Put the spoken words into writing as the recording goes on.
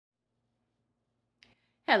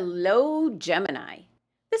Hello, Gemini.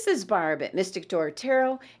 This is Barb at Mystic Door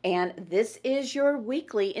Tarot, and this is your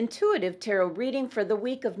weekly intuitive tarot reading for the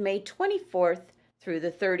week of May 24th through the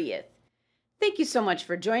 30th. Thank you so much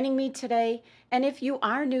for joining me today, and if you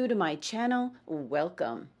are new to my channel,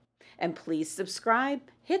 welcome. And please subscribe,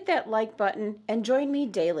 hit that like button, and join me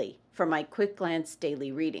daily for my quick glance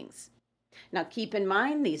daily readings. Now keep in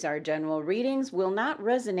mind, these are general readings, will not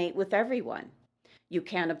resonate with everyone. You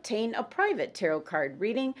can obtain a private tarot card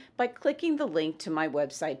reading by clicking the link to my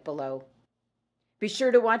website below. Be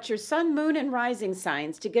sure to watch your sun, moon, and rising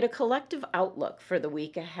signs to get a collective outlook for the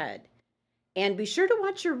week ahead. And be sure to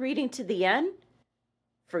watch your reading to the end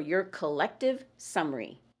for your collective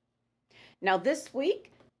summary. Now this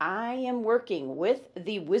week, I am working with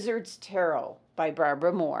the Wizard's Tarot by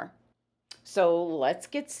Barbara Moore. So let's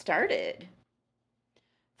get started.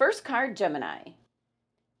 First card, Gemini.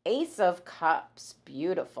 Ace of Cups,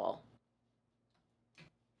 beautiful.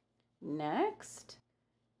 Next,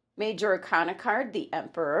 Major Arcana card, the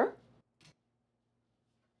Emperor.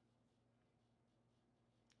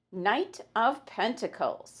 Knight of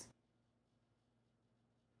Pentacles.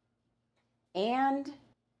 And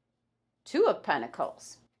Two of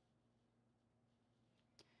Pentacles.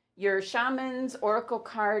 Your Shaman's Oracle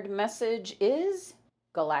card message is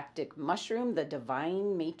Galactic Mushroom, the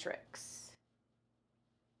Divine Matrix.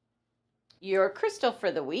 Your crystal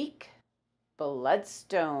for the week,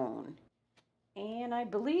 Bloodstone. And I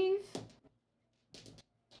believe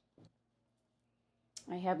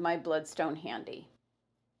I have my Bloodstone handy.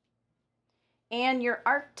 And your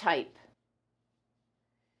archetype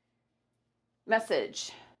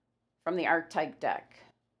message from the archetype deck,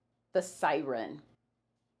 the Siren.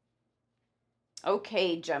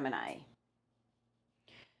 Okay, Gemini.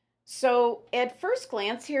 So at first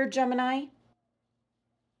glance here, Gemini,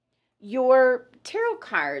 your tarot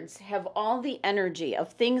cards have all the energy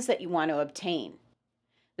of things that you want to obtain.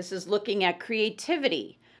 This is looking at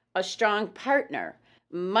creativity, a strong partner,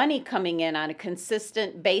 money coming in on a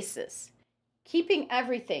consistent basis, keeping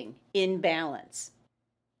everything in balance.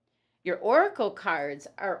 Your oracle cards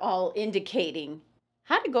are all indicating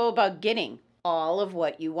how to go about getting all of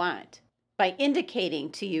what you want by indicating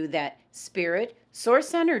to you that spirit,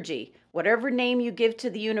 source energy, whatever name you give to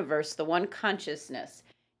the universe, the one consciousness,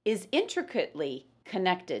 is intricately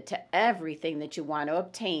connected to everything that you want to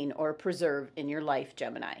obtain or preserve in your life,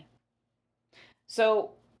 Gemini. So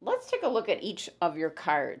let's take a look at each of your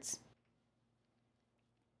cards.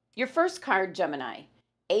 Your first card, Gemini,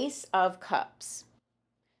 Ace of Cups.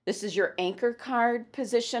 This is your anchor card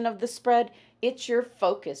position of the spread. It's your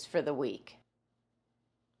focus for the week.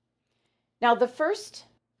 Now, the first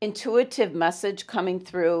intuitive message coming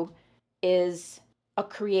through is a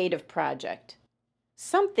creative project.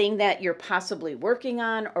 Something that you're possibly working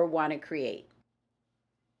on or want to create.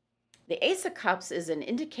 The Ace of Cups is an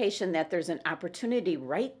indication that there's an opportunity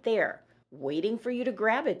right there waiting for you to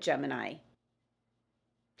grab it, Gemini.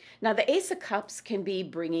 Now, the Ace of Cups can be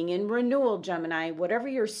bringing in renewal, Gemini, whatever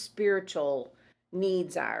your spiritual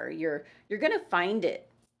needs are. You're going to find it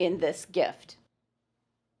in this gift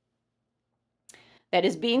that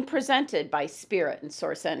is being presented by spirit and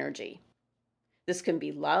source energy. This can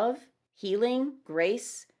be love, healing,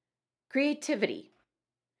 grace, creativity.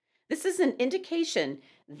 This is an indication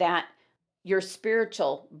that your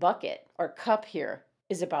spiritual bucket or cup here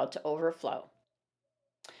is about to overflow.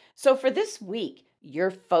 So for this week,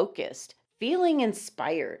 you're focused, feeling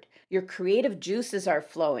inspired. Your creative juices are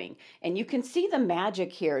flowing, and you can see the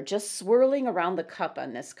magic here just swirling around the cup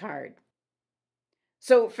on this card.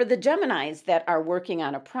 So for the Geminis that are working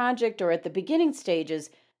on a project or at the beginning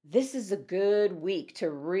stages, this is a good week to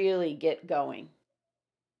really get going.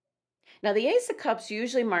 Now, the Ace of Cups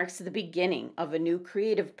usually marks the beginning of a new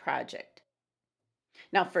creative project.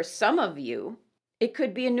 Now, for some of you, it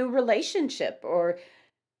could be a new relationship or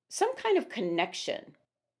some kind of connection,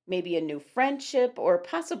 maybe a new friendship or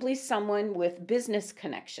possibly someone with business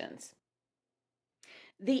connections.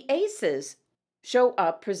 The Aces show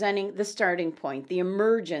up presenting the starting point, the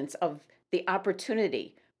emergence of the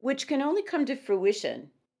opportunity, which can only come to fruition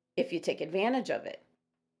if you take advantage of it.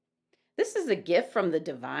 This is a gift from the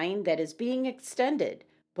divine that is being extended,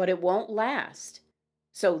 but it won't last.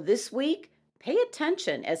 So this week, pay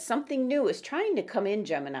attention as something new is trying to come in,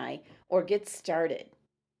 Gemini, or get started.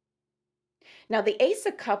 Now, the Ace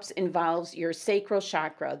of Cups involves your sacral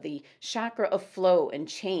chakra, the chakra of flow and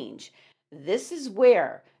change. This is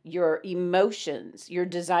where your emotions, your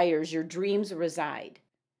desires, your dreams reside.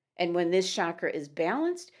 And when this chakra is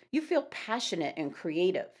balanced, you feel passionate and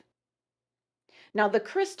creative. Now, the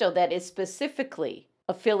crystal that is specifically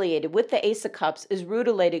affiliated with the Ace of Cups is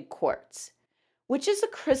rutilated quartz, which is a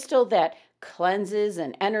crystal that cleanses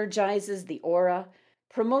and energizes the aura,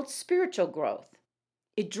 promotes spiritual growth.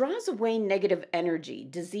 It draws away negative energy,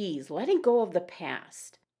 disease, letting go of the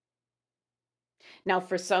past. Now,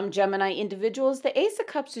 for some Gemini individuals, the Ace of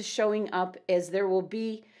Cups is showing up as this will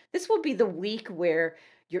be the week where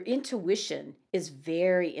your intuition is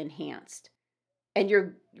very enhanced and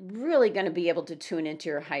you're really going to be able to tune into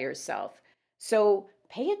your higher self. So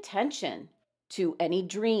pay attention to any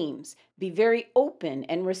dreams. Be very open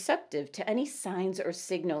and receptive to any signs or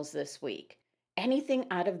signals this week. Anything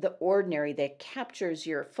out of the ordinary that captures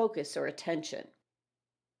your focus or attention.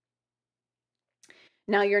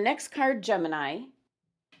 Now, your next card, Gemini,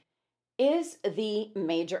 is the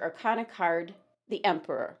Major Arcana card, the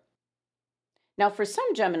Emperor. Now, for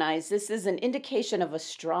some Geminis, this is an indication of a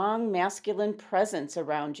strong masculine presence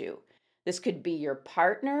around you. This could be your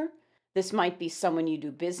partner. This might be someone you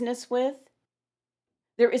do business with.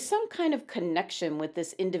 There is some kind of connection with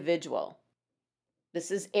this individual.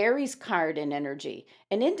 This is Aries card in energy,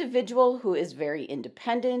 an individual who is very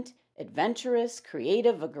independent, adventurous,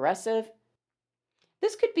 creative, aggressive.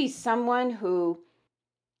 This could be someone who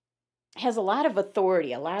has a lot of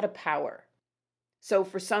authority, a lot of power. So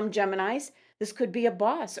for some Geminis, this could be a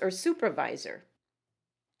boss or supervisor.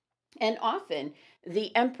 And often,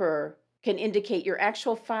 the Emperor can indicate your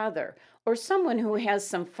actual father or someone who has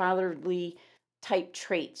some fatherly type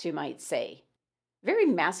traits, you might say. Very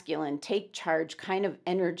masculine, take charge kind of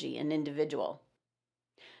energy, an individual.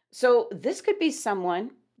 So this could be someone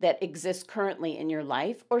that exists currently in your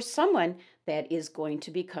life or someone that is going to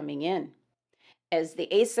be coming in. As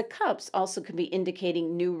the Ace of Cups also could be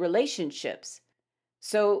indicating new relationships.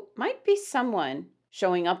 So might be someone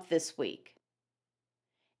showing up this week.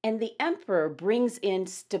 And the Emperor brings in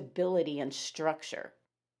stability and structure.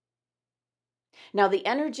 Now, the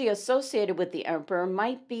energy associated with the Emperor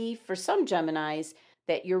might be, for some Geminis,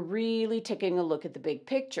 that you're really taking a look at the big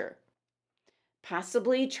picture.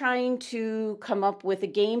 Possibly trying to come up with a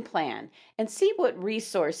game plan and see what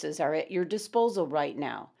resources are at your disposal right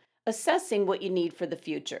now, assessing what you need for the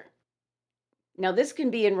future. Now, this can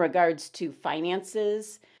be in regards to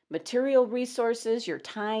finances, material resources, your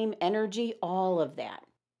time, energy, all of that.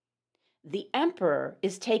 The Emperor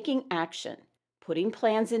is taking action, putting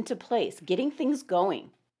plans into place, getting things going.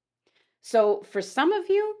 So for some of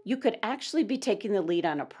you, you could actually be taking the lead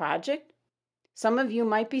on a project. Some of you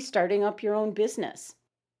might be starting up your own business.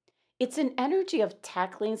 It's an energy of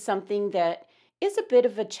tackling something that is a bit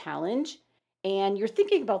of a challenge, and you're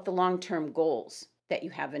thinking about the long-term goals that you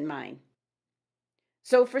have in mind.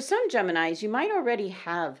 So for some Geminis, you might already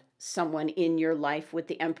have someone in your life with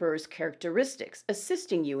the Emperor's characteristics,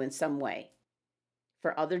 assisting you in some way.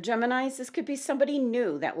 For other Geminis, this could be somebody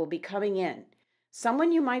new that will be coming in,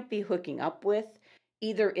 someone you might be hooking up with,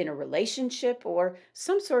 either in a relationship or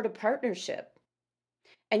some sort of partnership.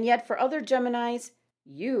 And yet for other Geminis,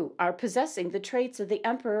 you are possessing the traits of the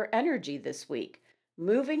Emperor energy this week,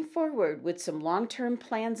 moving forward with some long-term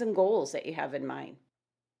plans and goals that you have in mind.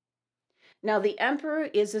 Now, the Emperor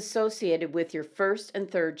is associated with your first and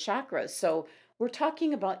third chakras. So we're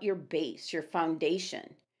talking about your base, your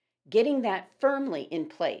foundation, getting that firmly in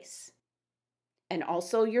place. And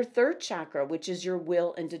also your third chakra, which is your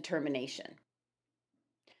will and determination.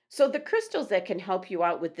 So the crystals that can help you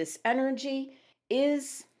out with this energy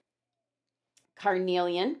is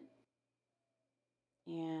carnelian.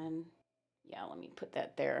 And yeah, let me put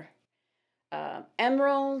that there.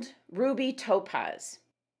 Emerald, ruby, topaz.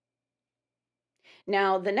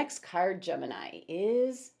 Now, the next card, Gemini,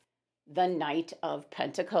 is the Knight of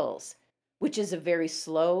Pentacles, which is a very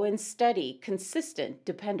slow and steady, consistent,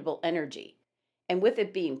 dependable energy. And with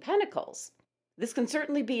it being Pentacles, this can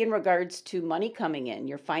certainly be in regards to money coming in,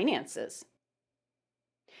 your finances.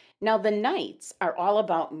 Now, the Knights are all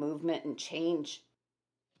about movement and change.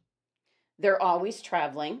 They're always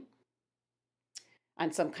traveling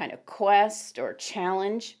on some kind of quest or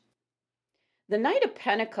challenge. The Knight of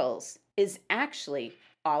Pentacles is actually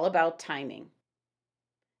all about timing.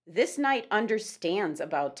 This Knight understands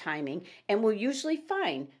about timing and will usually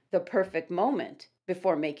find the perfect moment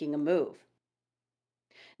before making a move.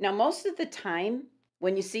 Now, most of the time,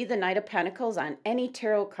 when you see the Knight of Pentacles on any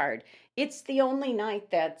tarot card, it's the only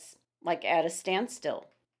Knight that's like at a standstill.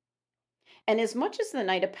 And as much as the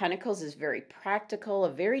Knight of Pentacles is very practical,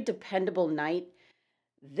 a very dependable Knight,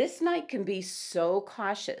 this Knight can be so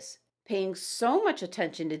cautious, paying so much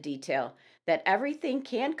attention to detail that everything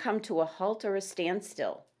can come to a halt or a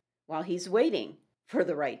standstill while he's waiting for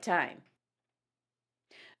the right time.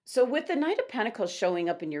 So with the Knight of Pentacles showing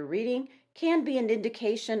up in your reading can be an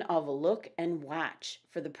indication of a look and watch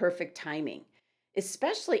for the perfect timing.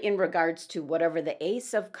 especially in regards to whatever the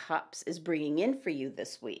Ace of Cups is bringing in for you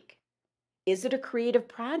this week. Is it a creative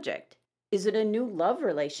project? Is it a new love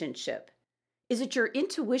relationship? Is it your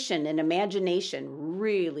intuition and imagination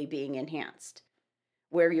really being enhanced,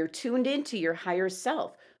 where you're tuned into your higher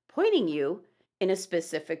self, pointing you in a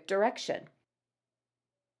specific direction?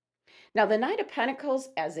 Now, the Knight of Pentacles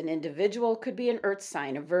as an individual could be an earth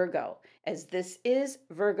sign of Virgo, as this is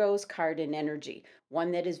Virgo's card in energy,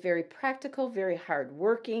 one that is very practical, very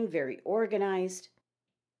hardworking, very organized.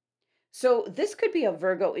 So this could be a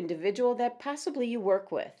Virgo individual that possibly you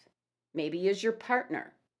work with, maybe is your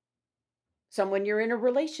partner, someone you're in a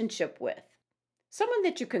relationship with, someone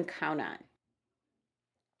that you can count on.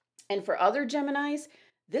 And for other Geminis,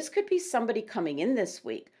 this could be somebody coming in this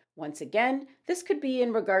week. Once again, this could be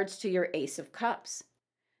in regards to your Ace of Cups.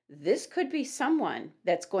 This could be someone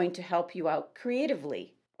that's going to help you out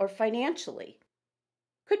creatively or financially.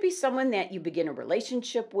 Could be someone that you begin a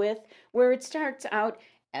relationship with where it starts out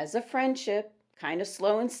as a friendship, kind of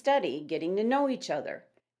slow and steady, getting to know each other,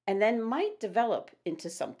 and then might develop into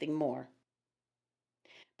something more.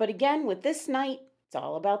 But again, with this Knight, it's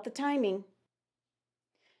all about the timing.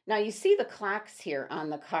 Now you see the clocks here on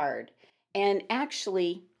the card, and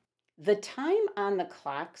actually the time on the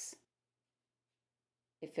clocks,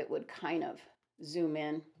 if it would kind of zoom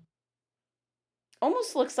in,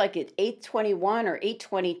 almost looks like it's 8:21 or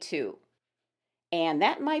 8:22. And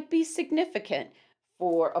that might be significant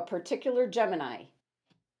for a particular Gemini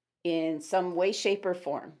in some way, shape, or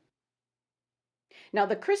form. Now,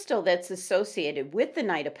 the crystal that's associated with the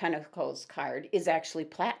Knight of Pentacles card is actually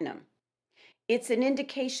platinum. It's an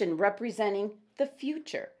indication representing the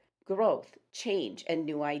future, growth, change, and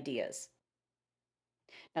new ideas.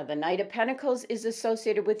 Now, the Knight of Pentacles is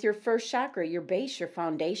associated with your first chakra, your base, your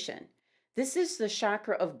foundation. This is the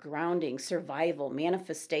chakra of grounding, survival,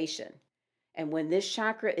 manifestation. And when this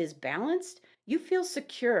chakra is balanced, you feel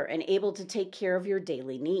secure and able to take care of your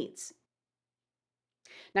daily needs.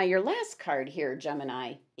 Now, your last card here,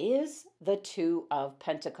 Gemini, is the Two of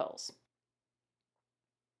Pentacles,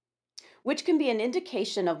 which can be an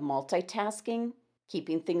indication of multitasking,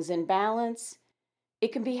 keeping things in balance.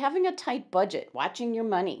 It can be having a tight budget, watching your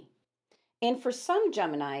money. And for some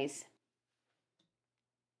Geminis,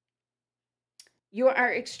 you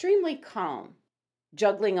are extremely calm,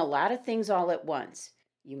 juggling a lot of things all at once.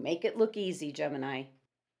 You make it look easy, Gemini.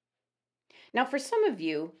 Now, for some of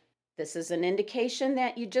you, this is an indication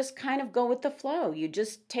that you just kind of go with the flow. You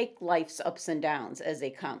just take life's ups and downs as they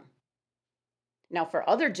come. Now, for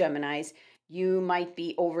other Geminis, you might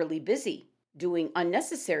be overly busy, doing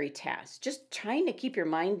unnecessary tasks, just trying to keep your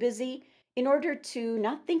mind busy in order to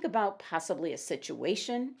not think about possibly a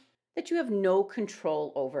situation that you have no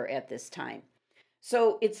control over at this time.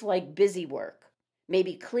 So it's like busy work,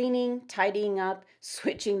 maybe cleaning, tidying up,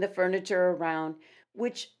 switching the furniture around,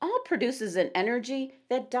 which all produces an energy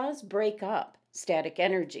that does break up static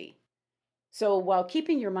energy. So while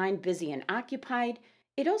keeping your mind busy and occupied,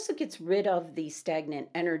 it also gets rid of the stagnant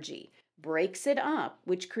energy, breaks it up,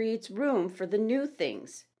 which creates room for the new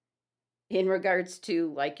things. In regards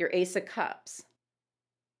to like your Ace of Cups,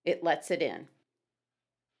 it lets it in.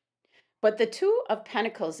 But the Two of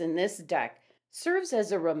Pentacles in this deck serves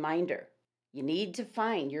as a reminder. You need to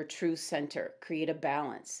find your true center, create a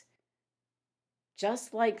balance.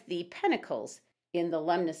 Just like the Pentacles in the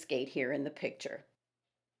Lemniscate here in the picture.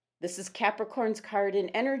 This is Capricorn's card in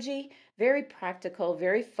energy, very practical,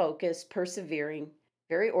 very focused, persevering,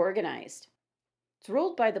 very organized. It's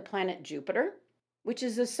ruled by the planet Jupiter, which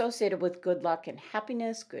is associated with good luck and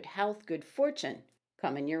happiness, good health, good fortune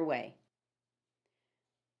coming your way.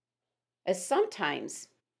 As sometimes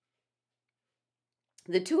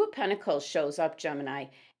the Two of Pentacles shows up, Gemini,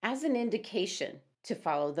 as an indication to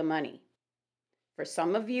follow the money. For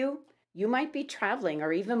some of you, you might be traveling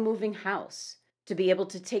or even moving house to be able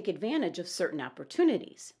to take advantage of certain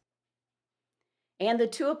opportunities. And the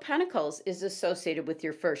Two of Pentacles is associated with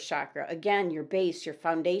your first chakra. Again, your base, your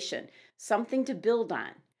foundation, something to build on,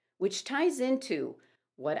 which ties into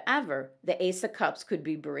whatever the Ace of Cups could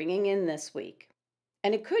be bringing in this week.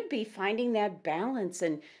 And it could be finding that balance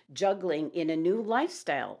and juggling in a new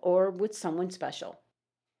lifestyle or with someone special.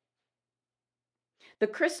 The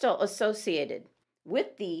crystal associated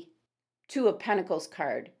with the Two of Pentacles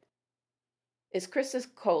card is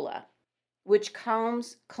chrysocolla, which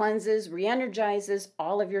calms, cleanses, re-energizes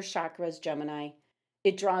all of your chakras, Gemini.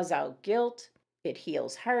 It draws out guilt, it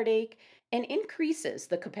heals heartache, and increases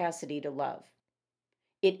the capacity to love.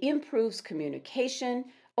 It improves communication,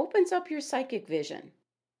 opens up your psychic vision,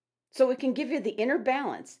 so it can give you the inner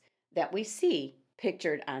balance that we see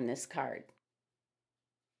pictured on this card.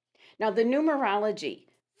 Now, the numerology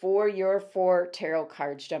for your 4 tarot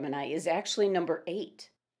cards, Gemini, is actually number 8.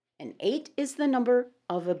 And 8 is the number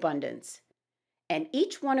of abundance. And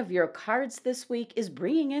each one of your cards this week is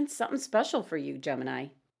bringing in something special for you, Gemini.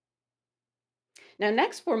 Now,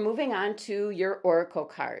 next, we're moving on to your oracle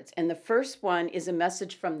cards. And the first one is a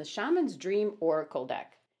message from the Shaman's Dream Oracle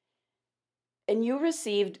deck. And you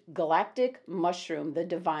received Galactic Mushroom, the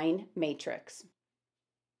Divine Matrix.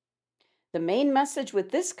 The main message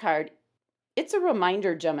with this card, it's a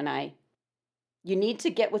reminder, Gemini. You need to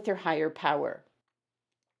get with your higher power.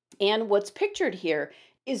 And what's pictured here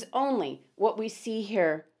is only what we see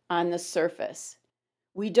here on the surface.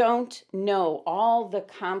 We don't know all the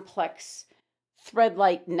complex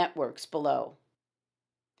thread-like networks below.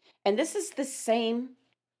 And this is the same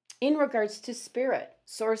in regards to spirit,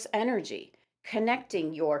 source energy,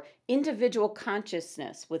 connecting your individual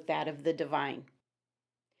consciousness with that of the divine.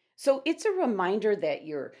 So it's a reminder that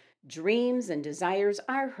your dreams and desires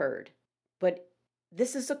are heard, but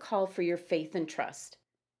this is a call for your faith and trust.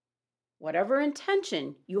 Whatever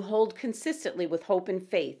intention you hold consistently with hope and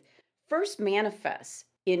faith first manifests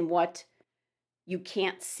in what you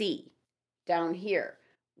can't see down here.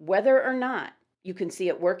 Whether or not you can see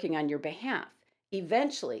it working on your behalf,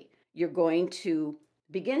 eventually you're going to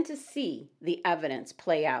begin to see the evidence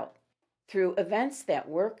play out through events that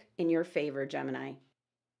work in your favor, Gemini.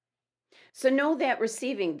 So know that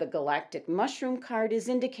receiving the Galactic Mushroom card is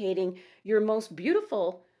indicating your most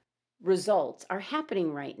beautiful results are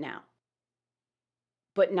happening right now.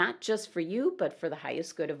 But not just for you, but for the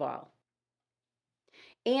highest good of all.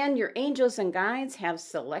 And your angels and guides have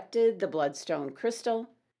selected the Bloodstone Crystal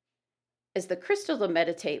as the crystal to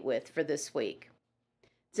meditate with for this week.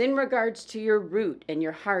 It's in regards to your root and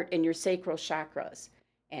your heart and your sacral chakras,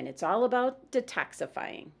 and it's all about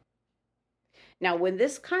detoxifying. Now, when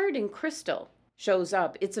this card in crystal shows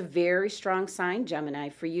up, it's a very strong sign, Gemini,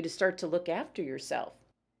 for you to start to look after yourself.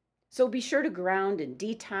 So be sure to ground and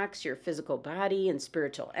detox your physical body and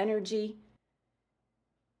spiritual energy.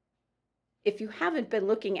 If you haven't been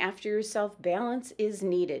looking after yourself, balance is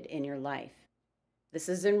needed in your life. This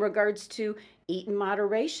is in regards to eat in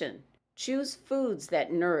moderation. Choose foods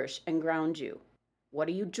that nourish and ground you. What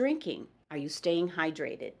are you drinking? Are you staying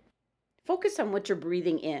hydrated? Focus on what you're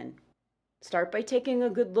breathing in. Start by taking a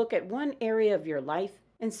good look at one area of your life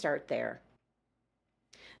and start there.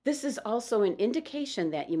 This is also an indication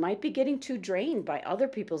that you might be getting too drained by other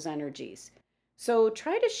people's energies. So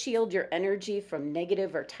try to shield your energy from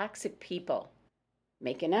negative or toxic people.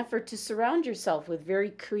 Make an effort to surround yourself with very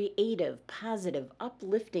creative, positive,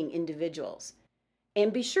 uplifting individuals.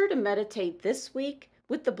 And be sure to meditate this week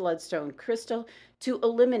with the Bloodstone Crystal to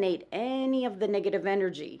eliminate any of the negative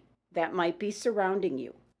energy that might be surrounding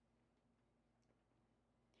you.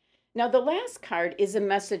 Now, the last card is a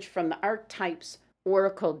message from the Archetypes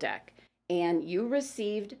Oracle deck, and you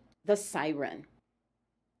received the Siren.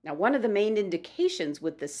 Now, one of the main indications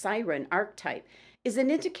with the Siren archetype is an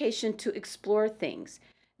indication to explore things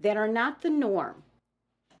that are not the norm,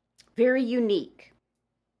 very unique,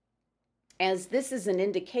 as this is an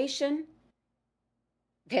indication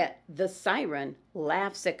that the Siren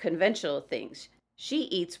laughs at conventional things. She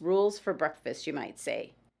eats rules for breakfast, you might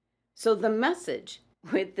say. So the message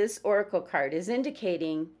with this oracle card is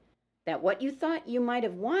indicating that what you thought you might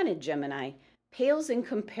have wanted, Gemini, pales in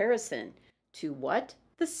comparison to what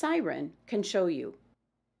the Siren can show you.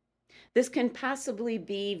 This can possibly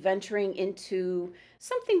be venturing into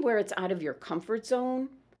something where it's out of your comfort zone,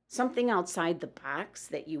 something outside the box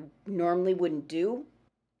that you normally wouldn't do.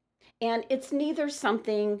 And it's neither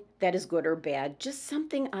something that is good or bad, just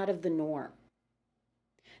something out of the norm.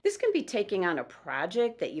 This can be taking on a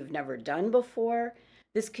project that you've never done before.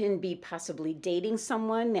 This can be possibly dating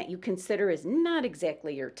someone that you consider is not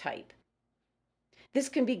exactly your type. This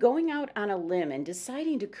can be going out on a limb and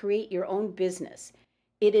deciding to create your own business.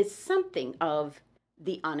 It is something of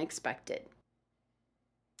the unexpected.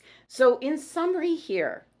 So in summary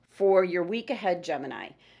here, for your week ahead, Gemini,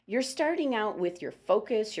 you're starting out with your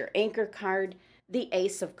focus, your anchor card, the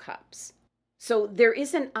Ace of Cups. So there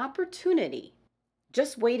is an opportunity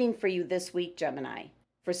just waiting for you this week, Gemini,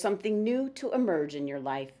 for something new to emerge in your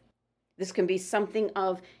life. This can be something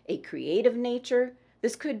of a creative nature.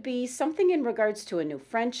 This could be something in regards to a new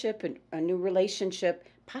friendship, a new relationship,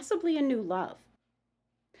 possibly a new love.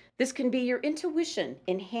 This can be your intuition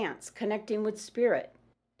enhanced, connecting with spirit,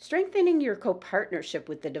 strengthening your co-partnership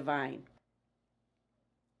with the divine.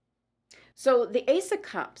 So the Ace of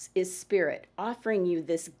Cups is spirit offering you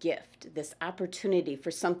this gift, this opportunity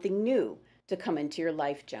for something new to come into your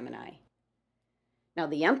life, Gemini. Now,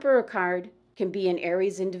 the Emperor card can be an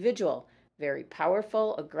Aries individual very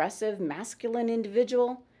powerful, aggressive, masculine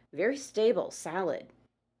individual, very stable, solid.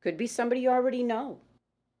 Could be somebody you already know,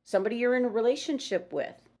 somebody you're in a relationship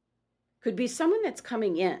with. Could be someone that's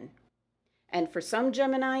coming in. And for some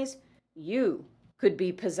Geminis, you could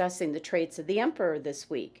be possessing the traits of the Emperor this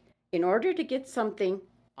week in order to get something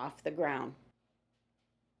off the ground.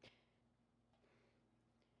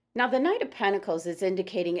 Now, the Knight of Pentacles is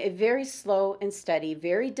indicating a very slow and steady,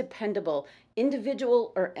 very dependable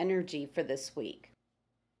individual or energy for this week.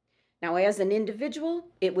 Now, as an individual,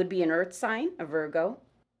 it would be an earth sign, a Virgo,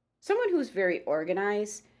 someone who's very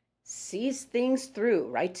organized, sees things through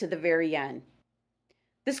right to the very end.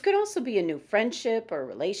 This could also be a new friendship or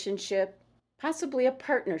relationship, possibly a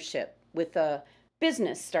partnership with a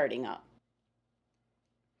business starting up.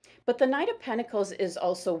 But the Knight of Pentacles is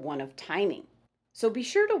also one of timing. So be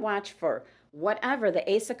sure to watch for whatever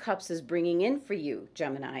the Ace of Cups is bringing in for you,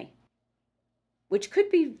 Gemini, which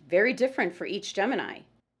could be very different for each Gemini.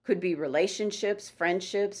 Could be relationships,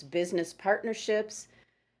 friendships, business partnerships,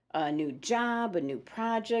 a new job, a new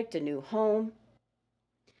project, a new home.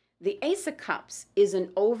 The Ace of Cups is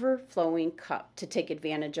an overflowing cup to take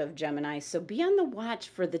advantage of, Gemini, so be on the watch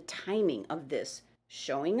for the timing of this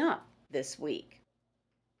showing up this week.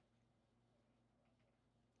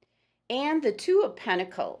 And the Two of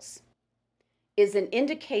Pentacles is an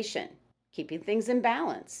indication, keeping things in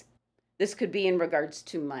balance. This could be in regards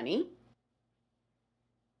to money,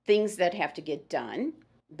 things that have to get done,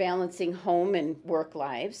 balancing home and work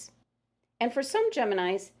lives. And for some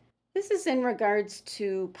Geminis, this is in regards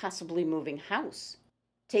to possibly moving house,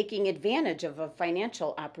 taking advantage of a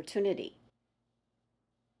financial opportunity.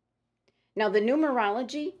 Now, the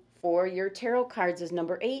numerology for your tarot cards is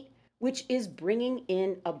number 8, which is bringing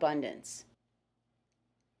in abundance.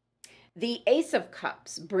 The Ace of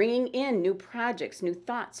Cups, bringing in new projects, new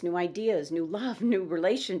thoughts, new ideas, new love, new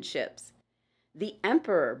relationships. The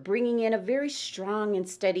Emperor, bringing in a very strong and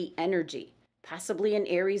steady energy, possibly an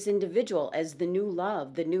Aries individual as the new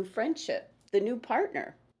love, the new friendship, the new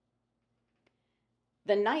partner.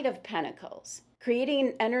 The Knight of Pentacles, creating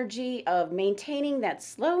an energy of maintaining that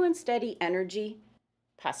slow and steady energy,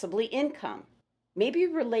 possibly income, maybe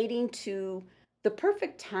relating to the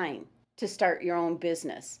perfect time to start your own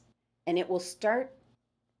business. And it will start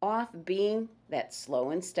off being that slow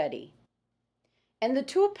and steady. And the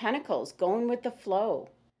Two of Pentacles, going with the flow,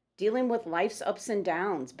 dealing with life's ups and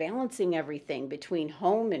downs, balancing everything between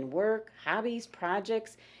home and work, hobbies,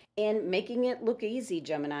 projects, and making it look easy,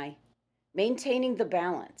 Gemini. Maintaining the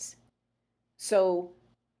balance. So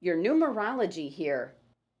your numerology here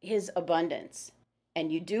is abundance.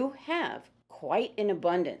 And you do have quite an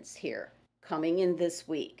abundance here coming in this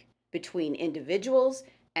week between individuals,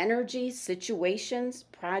 energies, situations,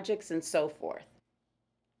 projects, and so forth.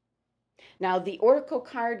 Now, the Oracle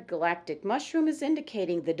card, Galactic Mushroom, is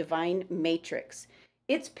indicating the Divine Matrix.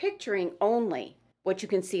 It's picturing only what you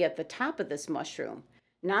can see at the top of this mushroom,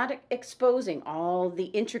 not exposing all the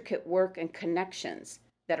intricate work and connections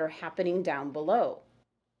that are happening down below.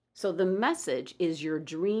 So the message is your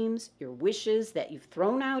dreams, your wishes that you've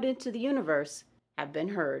thrown out into the universe have been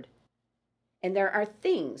heard. And there are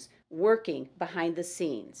things working behind the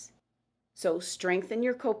scenes. So strengthen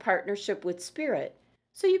your co-partnership with Spirit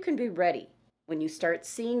so you can be ready when you start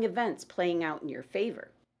seeing events playing out in your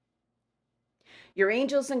favor. Your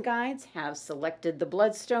angels and guides have selected the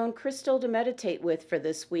bloodstone crystal to meditate with for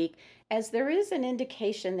this week, as there is an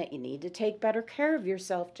indication that you need to take better care of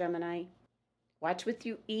yourself, Gemini. Watch what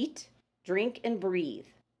you eat, drink, and breathe.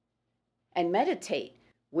 And meditate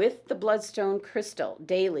with the bloodstone crystal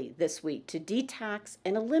daily this week to detox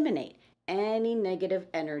and eliminate any negative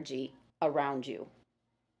energy around you.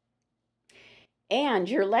 And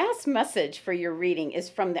your last message for your reading is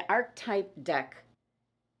from the Archetype deck,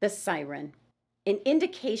 the Siren, an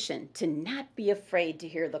indication to not be afraid to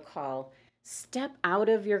hear the call. Step out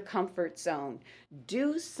of your comfort zone.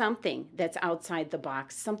 Do something that's outside the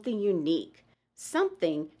box, something unique,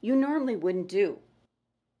 something you normally wouldn't do.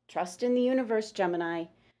 Trust in the universe, Gemini.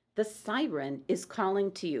 The Siren is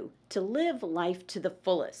calling to you to live life to the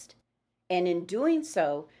fullest. And in doing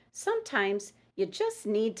so, sometimes you just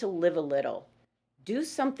need to live a little. Do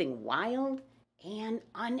something wild and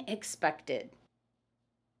unexpected.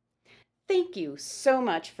 Thank you so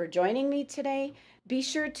much for joining me today. Be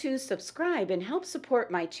sure to subscribe and help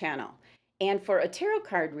support my channel. And for a tarot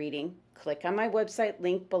card reading, click on my website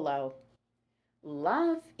link below.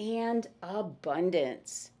 Love and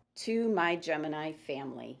abundance to my Gemini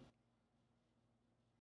family.